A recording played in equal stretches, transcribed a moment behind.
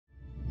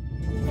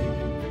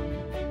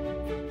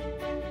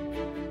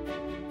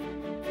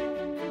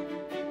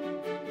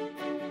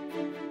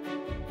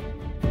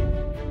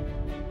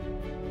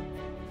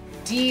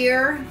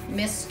Dear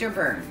Mr.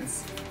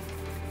 Burns,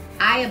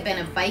 I have been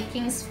a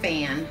Vikings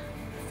fan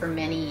for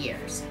many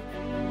years.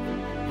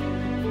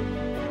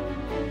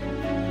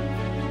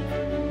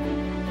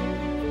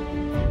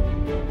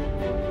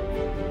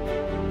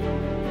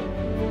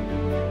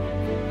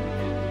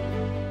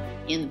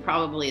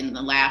 Probably in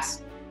the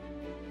last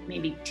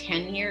maybe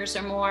 10 years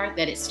or more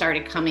that it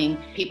started coming.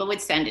 People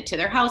would send it to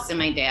their house and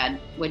my dad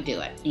would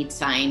do it. He'd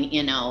sign,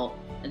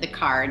 the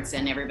cards,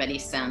 and everybody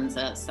sends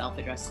a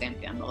self-addressed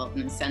stamped envelope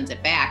and sends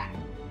it back.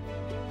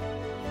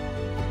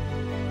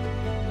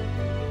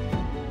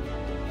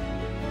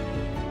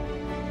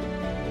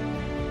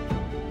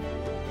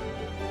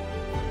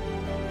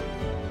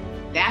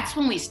 That's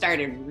when we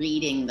started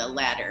reading the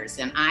letters,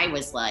 and I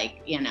was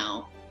like,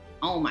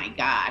 oh my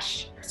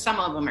gosh,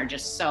 some of them are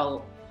just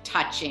so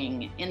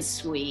touching and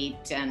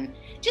sweet, and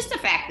just the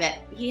fact that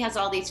he has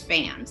all these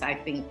fans, I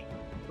think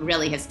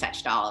really has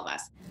touched all of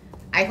us.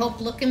 I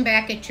hope looking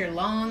back at your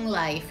long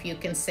life, you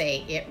can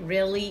say it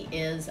really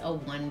is a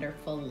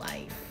wonderful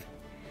life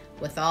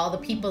with all the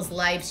people's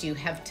lives you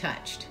have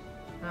touched.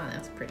 Oh,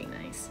 that's pretty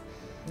nice.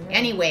 Yeah.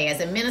 Anyway,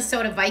 as a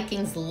Minnesota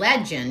Vikings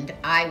legend,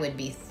 I would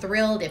be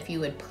thrilled if you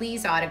would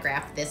please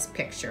autograph this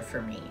picture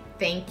for me.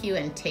 Thank you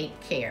and take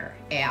care,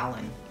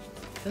 Alan.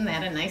 Isn't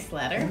that a nice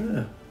letter?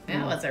 Yeah.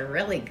 That was a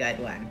really good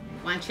one.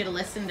 I want you to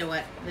listen to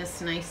what this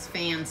nice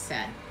fan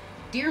said.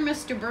 Dear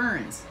Mr.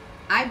 Burns,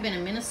 I've been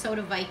a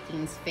Minnesota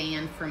Vikings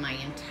fan for my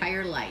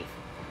entire life.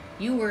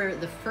 You were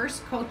the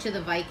first coach of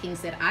the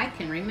Vikings that I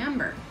can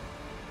remember.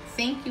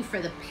 Thank you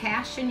for the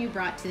passion you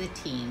brought to the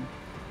team.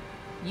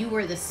 You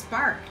were the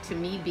spark to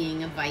me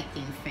being a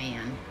Viking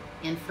fan,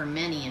 and for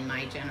many in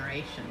my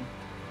generation.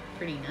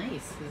 Pretty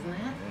nice, isn't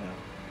that? Yeah.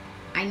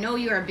 I know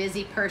you're a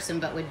busy person,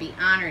 but would be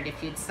honored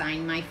if you'd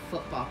sign my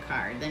football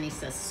card. Then he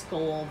says,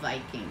 Skol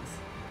Vikings.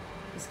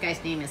 This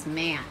guy's name is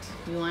Matt.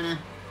 You wanna?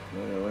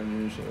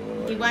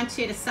 He wants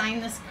you to sign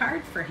this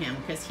card for him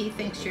because he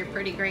thinks you're a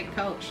pretty great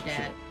coach,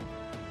 Dad.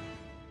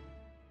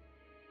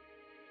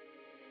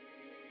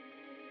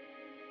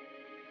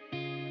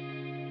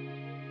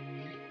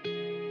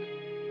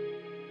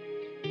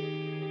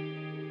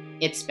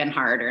 It's been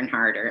harder and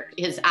harder.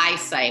 His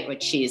eyesight,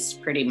 which he's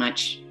pretty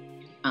much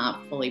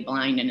fully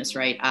blind in his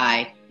right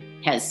eye,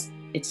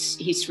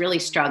 he really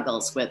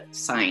struggles with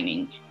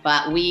signing.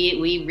 But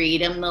we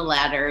read him the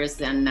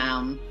letters,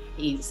 and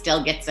he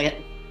still gets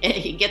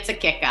a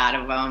kick out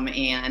of them,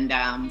 and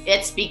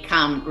it's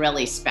become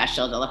really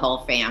special to the whole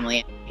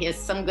family. He has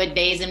some good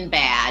days and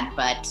bad,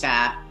 but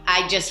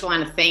I just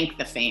want to thank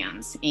the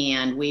fans,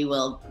 and we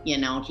will,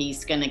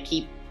 he's going to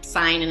keep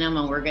signing them,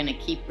 and we're going to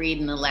keep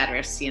reading the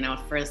letters,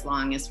 for as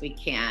long as we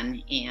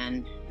can,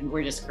 and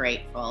we're just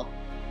grateful.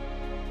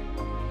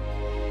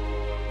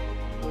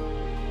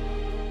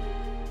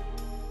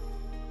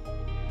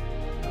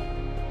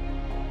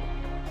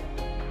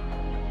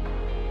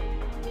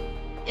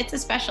 It's a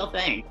special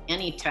thing.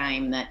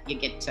 Anytime that you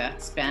get to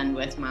spend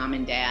with Mom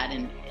and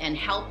Dad and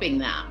helping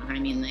them. I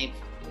mean, they've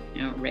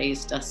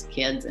raised us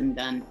kids and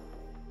done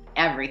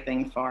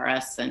everything for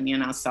us, and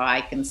so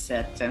I can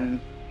sit and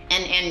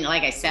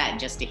like I said,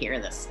 just to hear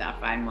this stuff,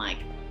 I'm like,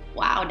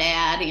 wow,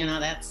 Dad,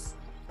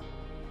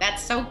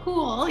 that's so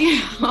cool,